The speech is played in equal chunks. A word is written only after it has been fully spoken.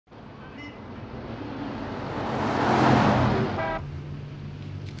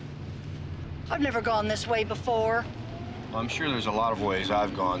I've never gone this way before. Well, I'm sure there's a lot of ways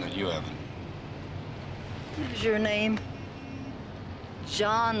I've gone that you haven't. What is your name?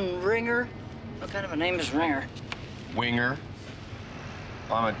 John Ringer? What kind of a name is Ringer? Winger.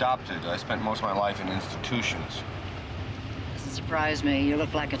 Well, I'm adopted. I spent most of my life in institutions. Doesn't surprise me. You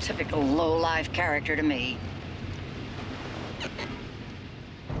look like a typical low-life character to me.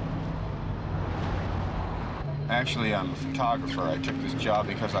 Actually, I'm a photographer. I took this job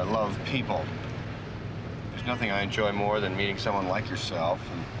because I love people. There's nothing I enjoy more than meeting someone like yourself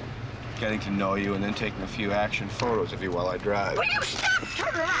and getting to know you and then taking a few action photos of you while I drive. Will you stop?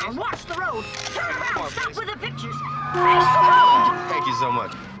 Turn around. Watch the road. Turn around. Stop with the pictures. Face the road. Thank you so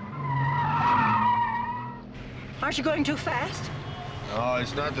much. Aren't you going too fast? Oh,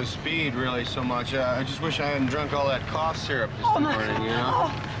 it's not the speed, really, so much. I just wish I hadn't drunk all that cough syrup this morning, you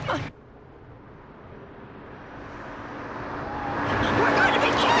know? We're going to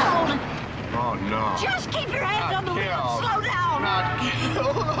be killed! Oh, no. Just keep your hands on the wheel and killed. slow down! Not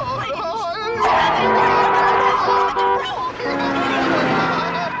killed.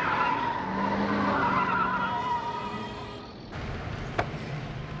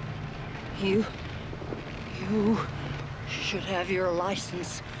 You should have your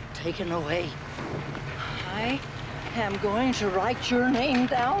license taken away. I am going to write your name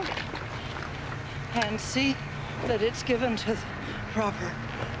down and see that it's given to the proper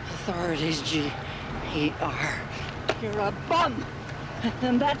authorities, G.E.R. You're a bum,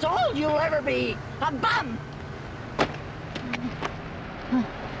 and that's all you'll ever be, a bum!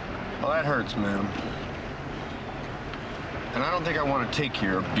 Well, that hurts, ma'am. And I don't think I want to take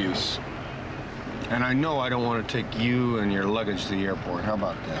your abuse. And I know I don't want to take you and your luggage to the airport. How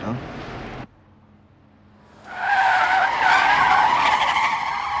about that, huh?